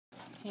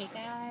Hey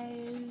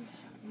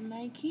guys,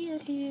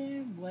 Nykia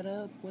here. What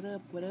up, what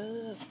up, what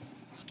up?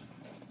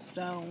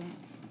 So,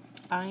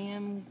 I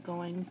am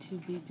going to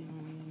be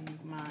doing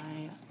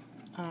my,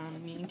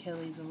 me and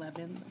Kaylee's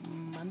 11th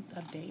month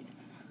update.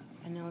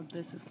 I know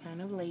this is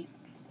kind of late.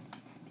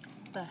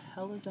 What the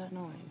hell is that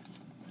noise?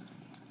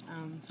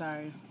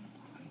 Sorry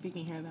if you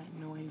can hear that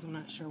noise. I'm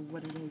not sure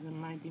what it is. It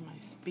might be my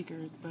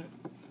speakers, but,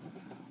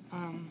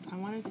 I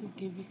wanted to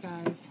give you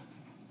guys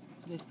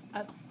this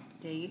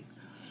update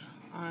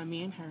on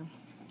me and her.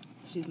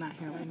 She's not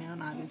here right now,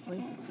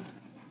 obviously.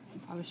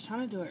 I was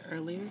trying to do it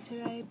earlier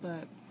today,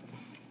 but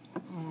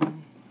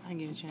I didn't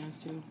get a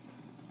chance to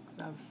because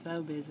I was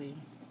so busy.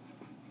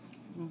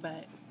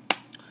 But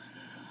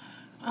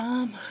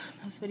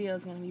this video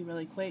is going to be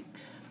really quick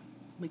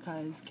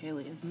because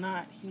Kaylee is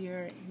not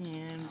here,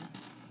 and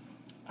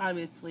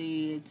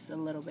obviously it's a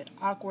little bit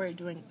awkward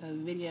doing a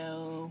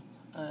video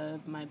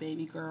of my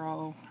baby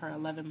girl, her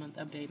 11-month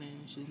update,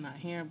 and she's not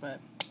here,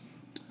 but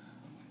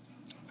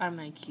I'm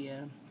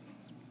Nykia.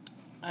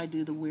 I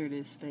do the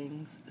weirdest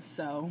things.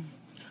 So,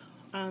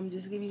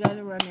 just to give you guys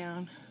a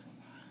rundown.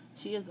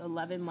 She is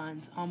 11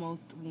 months,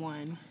 almost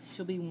 1.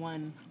 She'll be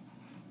 1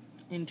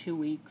 in 2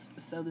 weeks.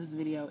 So this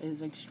video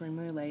is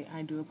extremely late.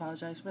 I do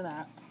apologize for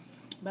that.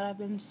 But I've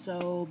been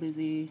so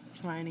busy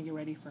trying to get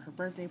ready for her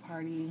birthday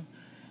party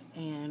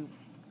and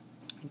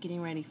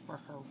getting ready for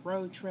her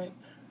road trip.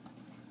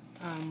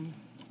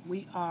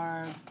 We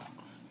are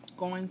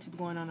going to be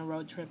going on a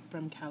road trip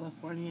from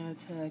California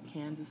to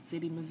Kansas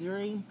City,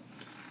 Missouri.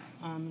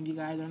 If you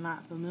guys are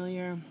not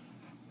familiar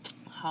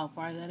how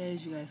far that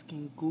is, you guys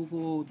can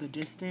Google the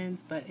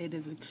distance, but it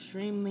is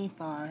extremely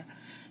far.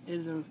 It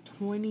is a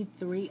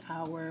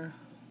 23-hour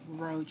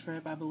road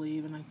trip, I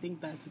believe, and I think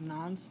that's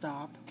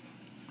non-stop.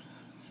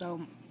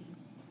 So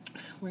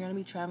we're going to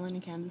be traveling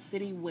to Kansas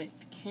City with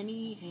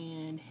Kenny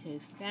and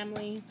his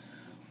family,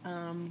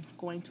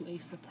 going to a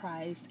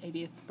surprise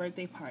 80th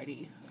birthday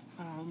party.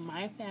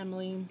 My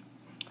family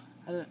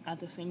at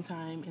the same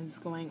time is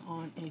going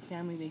on a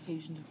family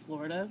vacation to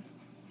Florida.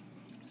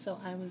 So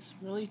I was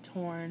really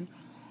torn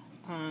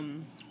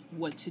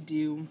what to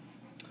do.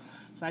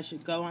 If I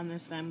should go on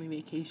this family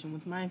vacation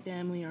with my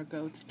family or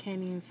go to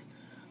Kenny's.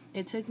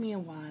 It took me a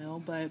while,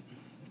 but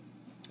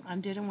I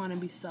didn't want to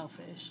be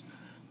selfish.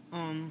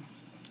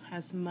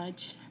 As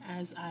much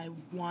as I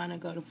want to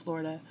go to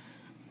Florida,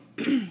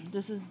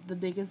 this is the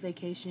biggest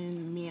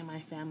vacation me and my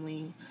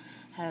family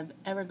have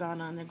ever gone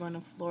on. They're going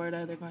to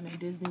Florida, they're going to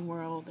Disney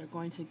World, they're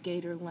going to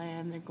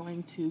Gatorland, they're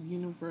going to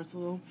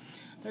Universal,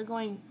 they're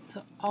going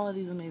to all of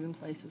these amazing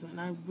places, and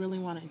I really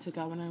wanted to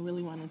go, and I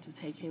really wanted to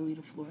take Kaylee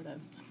to Florida,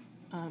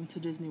 to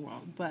Disney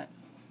World, but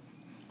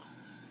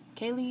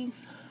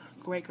Kaylee's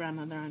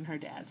great-grandmother on her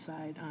dad's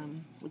side,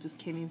 which is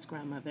Kenny's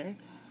grandmother,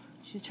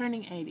 she's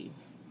turning 80,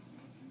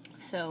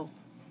 so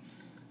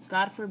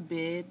God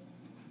forbid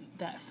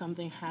that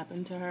something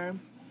happened to her,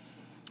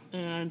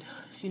 and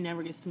she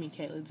never gets to meet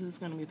Kaylee. This is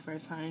going to be the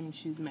first time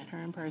she's met her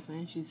in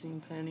person. She's seen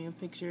plenty of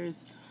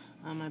pictures.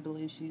 I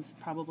believe she's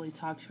probably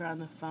talked to her on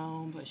the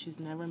phone, but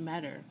she's never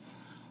met her.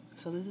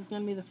 So this is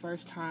going to be the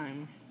first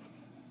time.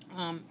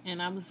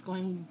 And I was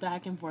going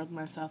back and forth with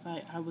myself.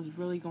 I was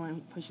really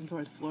pushing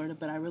towards Florida,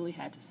 but I really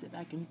had to sit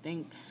back and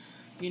think,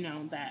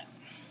 that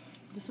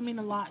this will mean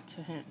a lot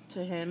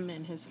to him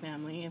and his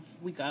family if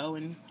we go,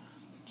 and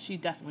she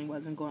definitely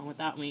wasn't going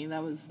without me.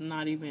 That was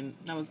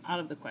out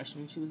of the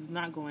question. She was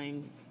not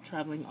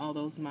traveling all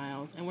those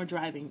miles. And we're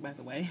driving, by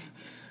the way.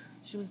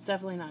 She was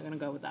definitely not going to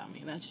go without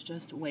me. That's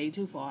just way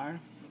too far.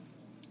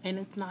 And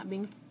it's not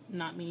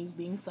me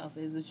being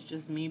selfish. It's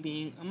just me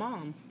being a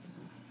mom.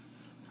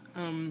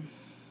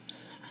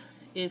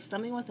 If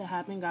something was to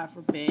happen, God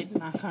forbid,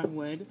 knock on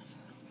wood,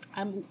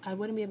 I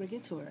wouldn't be able to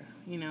get to her.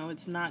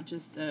 It's not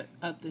just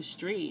up the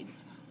street.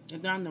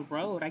 If they're on the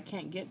road, I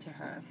can't get to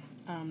her.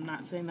 I'm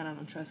not saying that I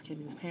don't trust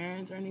Kenny's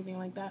parents or anything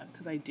like that,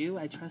 because I do.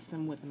 I trust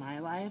them with my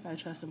life. I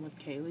trust them with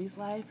Kaylee's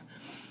life.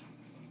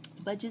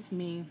 But just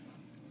me,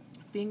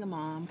 being a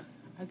mom,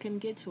 I couldn't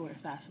get to her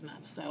fast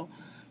enough. So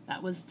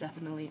that was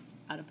definitely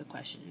out of the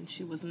question.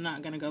 She was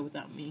not going to go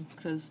without me,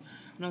 because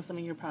I know some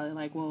of you are probably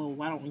like, well,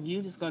 why don't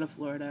you just go to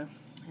Florida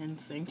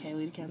and send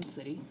Kaylee to Kansas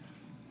City?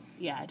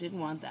 Yeah, I didn't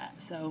want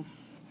that, so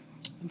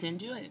didn't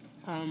do it.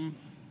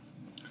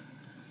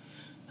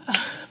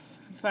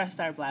 Before I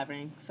start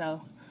blabbering,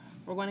 so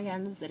we're going to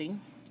Kansas City,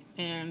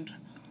 and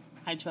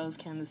I chose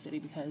Kansas City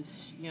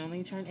because she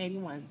only turned 80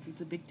 once.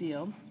 It's a big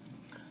deal.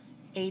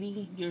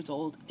 80 years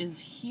old is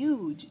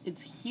huge.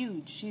 It's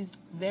huge. She's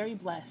very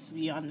blessed to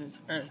be on this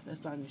earth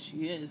as long as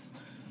she is.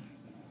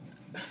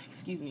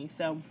 Excuse me.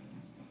 So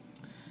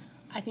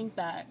I think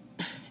that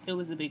it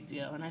was a big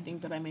deal, and I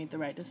think that I made the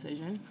right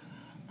decision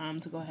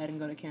to go ahead and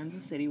go to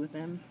Kansas City with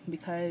him,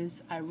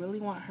 because I really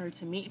want her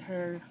to meet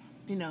her,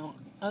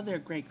 other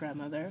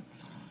great-grandmother,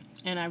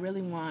 and I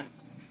really want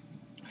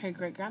her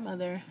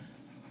great-grandmother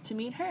to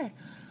meet her.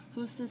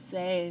 Who's to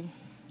say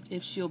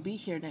if she'll be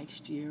here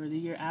next year or the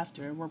year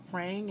after? We're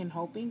praying and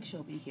hoping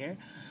she'll be here,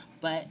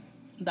 but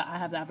that I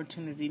have the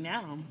opportunity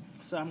now.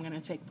 So I'm going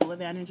to take full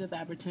advantage of the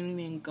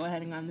opportunity and go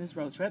ahead and go on this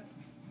road trip.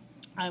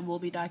 I will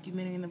be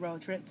documenting the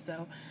road trip,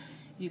 so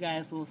you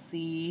guys will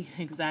see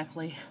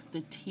exactly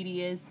the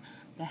tedious,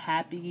 the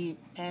happy,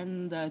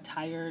 and the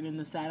tired, and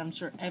the sad. I'm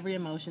sure every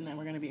emotion that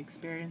we're going to be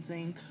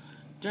experiencing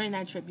during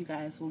that trip, you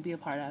guys will be a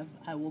part of.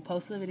 I will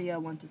post the video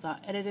once it's all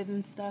edited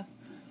and stuff.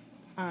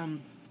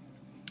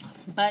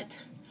 But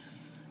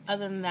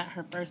other than that,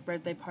 her first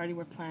birthday party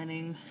we're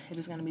planning, it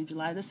is going to be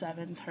July the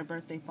 7th. Her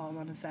birthday falls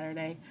on a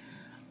Saturday.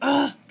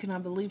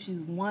 Cannot believe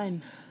she's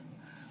 1.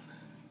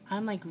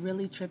 I'm like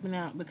really tripping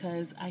out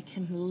because I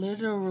can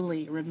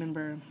literally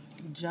remember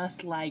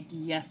just like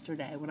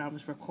yesterday when I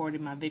was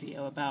recording my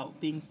video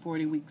about being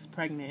 40 weeks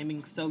pregnant and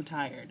being so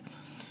tired.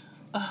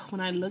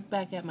 When I look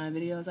back at my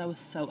videos, I was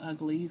so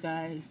ugly, you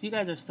guys. You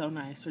guys are so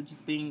nice for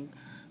just being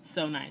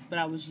so nice, but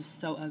I was just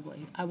so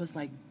ugly. I was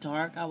like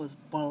dark. I was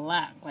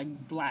black,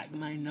 like black.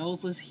 My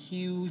nose was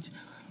huge.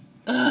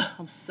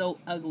 I'm so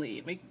ugly.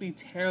 It makes me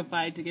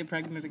terrified to get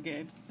pregnant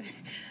again.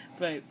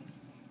 But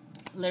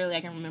literally,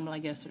 I can remember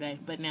like yesterday.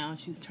 But now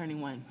she's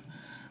turning 1.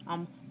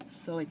 I'm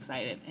so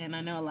excited. And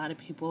I know a lot of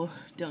people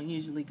don't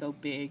usually go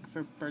big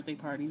for birthday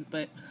parties,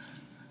 but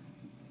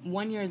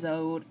 1 year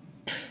old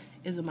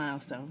is a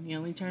milestone. You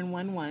only turn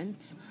 1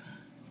 once.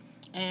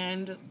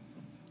 And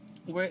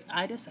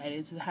I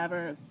decided to have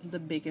her the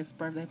biggest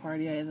birthday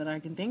party that I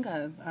can think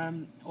of,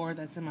 or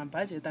that's in my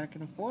budget that I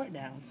can afford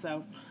now.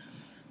 So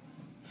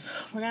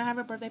we're going to have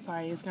a birthday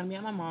party. It's going to be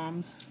at my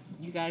mom's.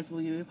 You guys will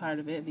be a part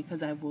of it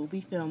because I will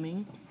be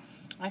filming.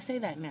 I say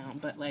that now,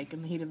 but like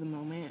in the heat of the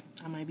moment,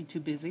 I might be too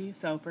busy.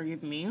 So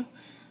forgive me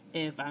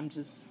if I'm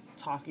just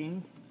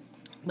talking.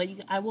 But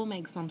I will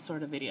make some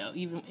sort of video,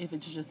 even if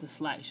it's just a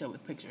slideshow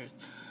with pictures.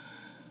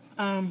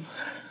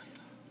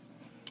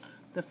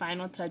 The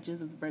final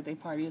touches of the birthday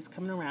party is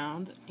coming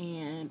around,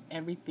 and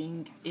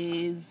everything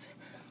is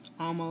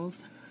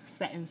almost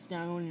set in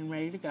stone and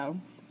ready to go.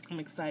 I'm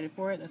excited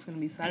for it. That's going to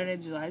be Saturday,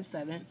 July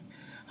 7th.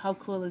 How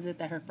cool is it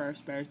that her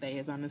first birthday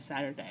is on a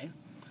Saturday?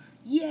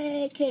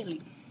 Yay,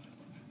 Kaylee!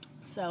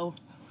 So,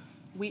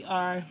 we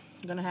are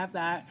going to have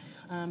that.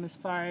 As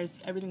far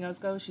as everything else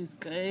goes, she's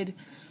good.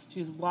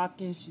 She's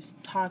walking, she's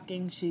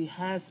talking, she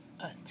has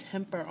a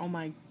temper. Oh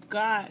my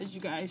gosh, you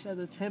guys, she has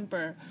a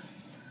temper.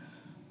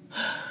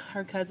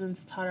 Her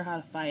cousins taught her how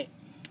to fight.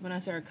 When I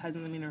say her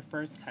cousins, I mean her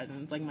first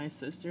cousins, like my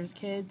sister's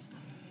kids.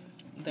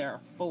 There are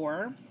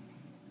 4,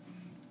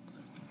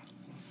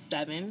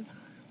 7,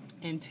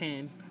 and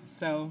 10.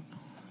 So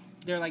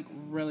they're like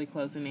really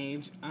close in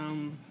age.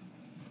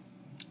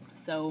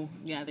 So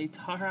yeah, they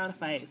taught her how to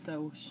fight.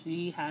 So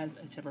she has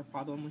a temper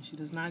problem. When she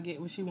does not get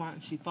what she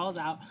wants, she falls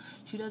out.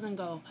 She doesn't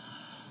go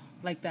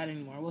like that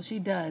anymore. Well, she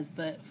does,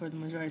 but for the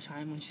majority of the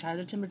time, when she has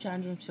a temper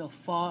tantrum, she'll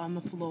fall on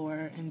the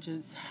floor and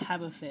just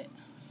have a fit.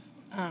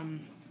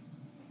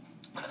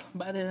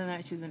 But other than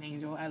that, she's an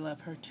angel. I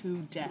love her to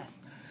death.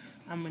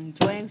 I'm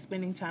enjoying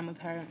spending time with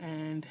her,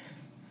 and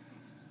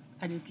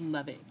I just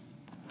love it.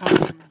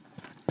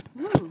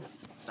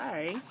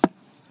 Sorry.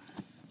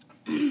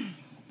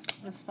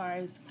 As far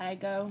as I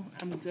go,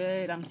 I'm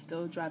good. I'm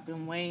still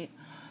dropping weight.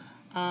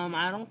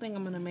 I don't think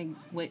I'm going to make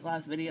weight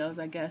loss videos,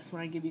 I guess,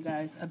 when I give you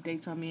guys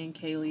updates on me and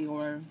Kaylee,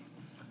 or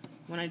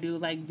when I do,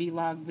 like,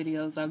 vlog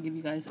videos, I'll give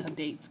you guys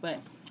updates. But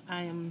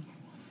I am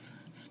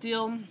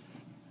still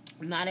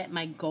not at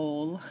my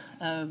goal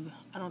of,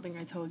 I don't think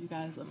I told you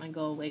guys what my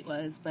goal weight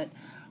was, but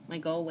my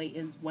goal weight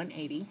is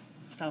 180.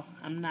 So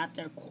I'm not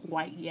there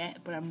quite yet,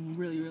 but I'm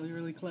really, really,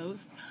 really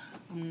close.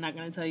 I'm not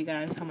going to tell you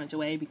guys how much I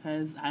weigh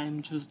because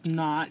I'm just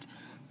not,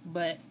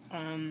 but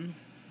I'm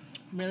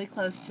really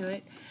close to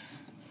it.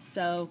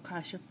 So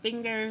cross your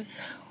fingers.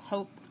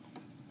 Hope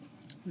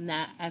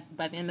that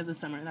by the end of the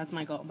summer, that's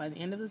my goal. By the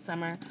end of the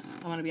summer,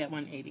 I want to be at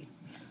 180.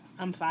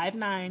 I'm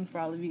 5'9", for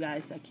all of you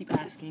guys that keep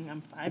asking.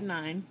 I'm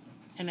 5'9"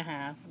 and a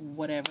half,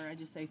 whatever. I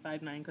just say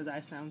 5'9" because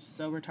I sound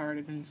so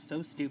retarded and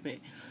so stupid.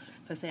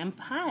 If I say, I'm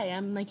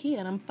Nykia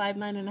and I'm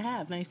 5'9" and a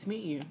half, nice to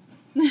meet you.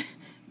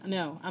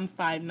 No, I'm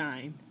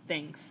 5'9",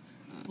 thanks.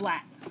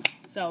 Flat.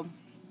 So,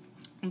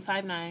 I'm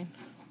 5'9",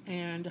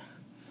 and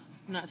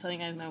I'm not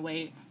telling you guys my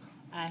weight.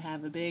 I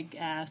have a big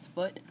ass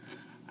foot.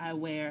 I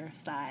wear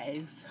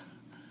size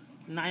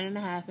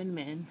 9.5 in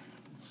men,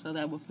 so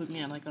that would put me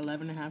at like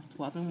 11.5,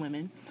 12 in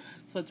women.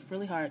 So it's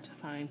really hard to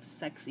find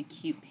sexy,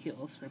 cute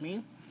heels for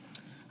me.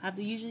 I have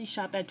to usually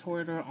shop at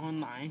Torrid or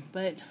online,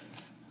 but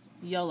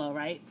YOLO,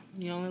 right?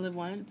 You only live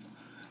once,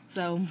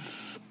 so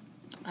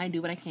I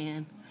do what I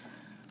can.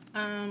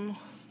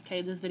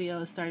 Okay, this video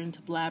is starting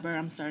to blabber.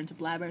 I'm starting to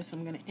blabber, so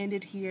I'm gonna end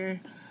it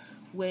here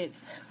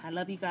with I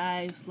love you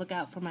guys. Look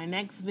out for my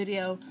next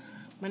video.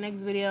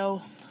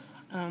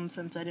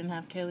 Since I didn't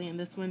have Kaylee in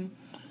this one,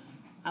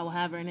 I will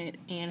have her in it.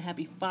 And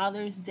happy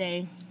Father's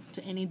Day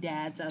to any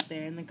dads out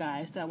there and the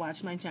guys that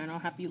watch my channel.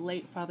 Happy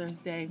late Father's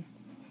Day.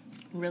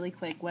 Really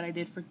quick, what I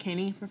did for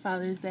Kenny for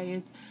Father's Day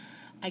is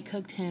I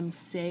cooked him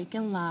steak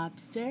and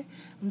lobster.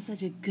 I'm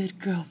such a good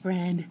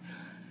girlfriend.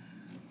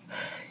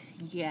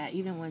 Yeah,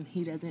 even when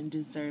he doesn't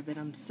deserve it,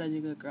 I'm such a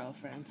good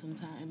girlfriend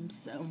sometimes.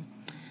 So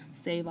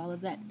save all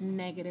of that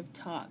negative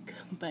talk,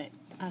 but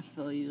I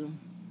feel you.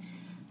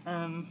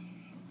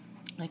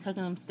 Like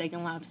cooking them steak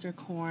and lobster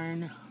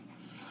corn,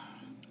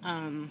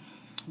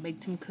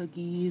 baked him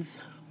cookies,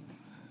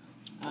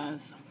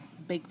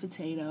 baked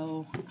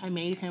potato. I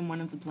made him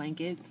one of the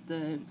blankets.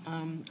 I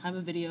have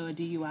a video, a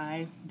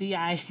DIY,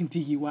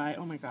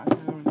 oh my gosh,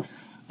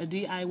 a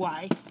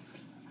DIY.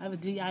 I have a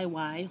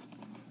DIY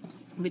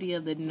video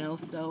of the no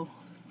sew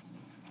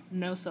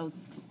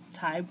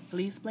tie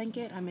fleece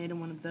blanket. I made him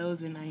one of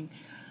those and I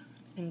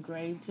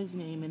engraved his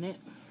name in it,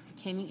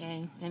 Kenny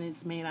A, and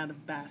it's made out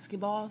of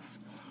basketballs.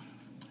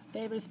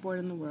 Favorite sport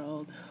in the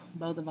world,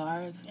 both of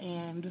ours,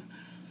 and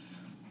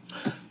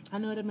I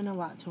know it would have been a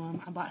lot to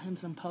him. I bought him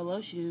some polo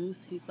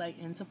shoes. He's like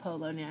into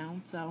polo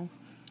now, so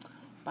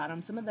bought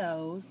him some of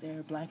those.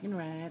 They're black and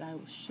red. I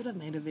should have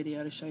made a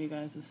video to show you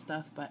guys this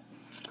stuff, but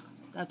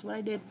that's what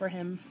I did for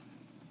him.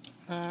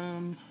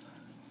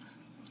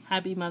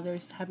 Happy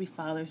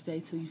Father's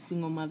Day to you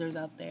single mothers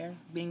out there.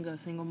 Being a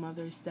single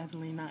mother is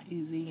definitely not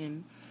easy,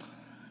 and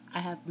I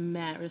have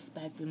mad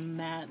respect and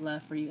mad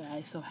love for you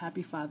guys, so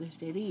happy Father's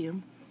Day to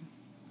you.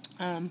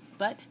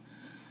 But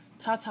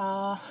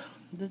ta-ta,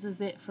 this is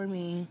it for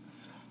me.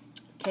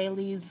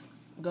 Kaylee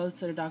goes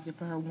to the doctor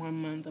for her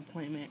 1-month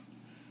appointment,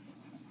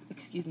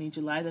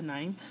 July the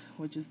 9th,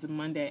 which is the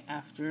Monday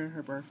after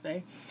her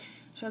birthday.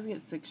 She has to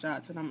get 6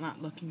 shots, and I'm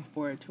not looking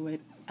forward to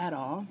it at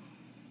all.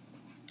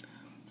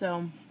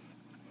 So,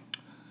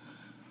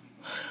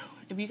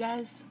 if you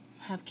guys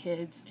have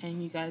kids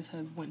and you guys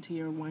have went to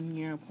your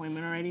 1-year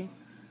appointment already,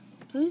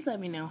 please let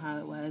me know how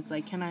it was.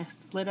 Like, can I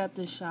split up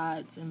the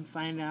shots and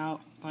find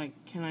out, like,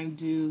 can I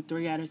do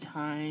 3 at a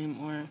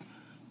time or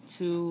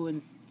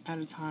 2 at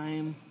a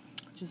time?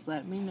 Just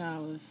let me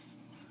know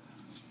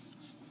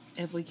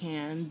if we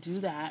can do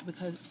that,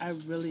 because I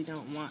really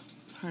don't want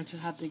her to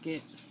have to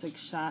get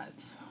 6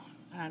 shots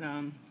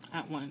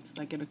at once.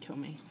 Like, it'll kill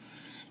me.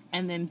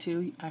 And then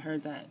 2, I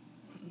heard that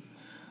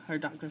her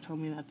doctor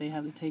told me that they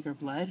have to take her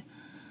blood.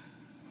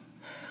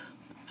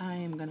 I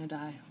am gonna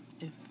die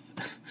if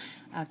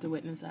I have to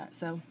witness that.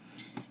 So,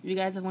 if you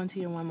guys have went to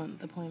your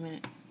 1-month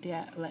appointment,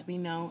 let me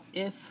know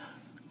if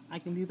I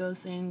can do those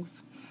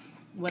things,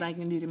 what I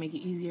can do to make it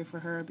easier for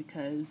her,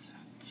 because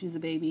she's a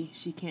baby.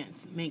 She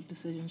can't make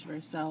decisions for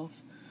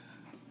herself.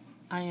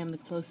 I am the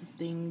closest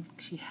thing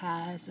she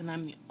has, and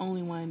I'm the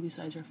only one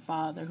besides her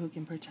father who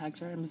can protect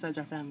her, and besides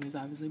our families,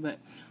 obviously, but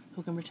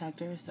who can protect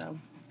her. So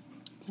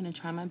I'm going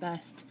to try my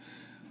best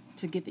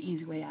to get the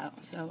easy way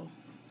out. So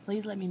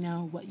please let me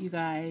know what you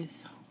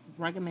guys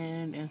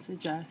recommend and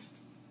suggest.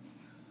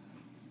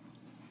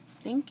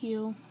 Thank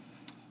you.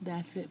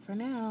 That's it for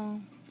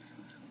now.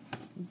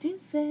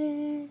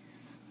 Deuces.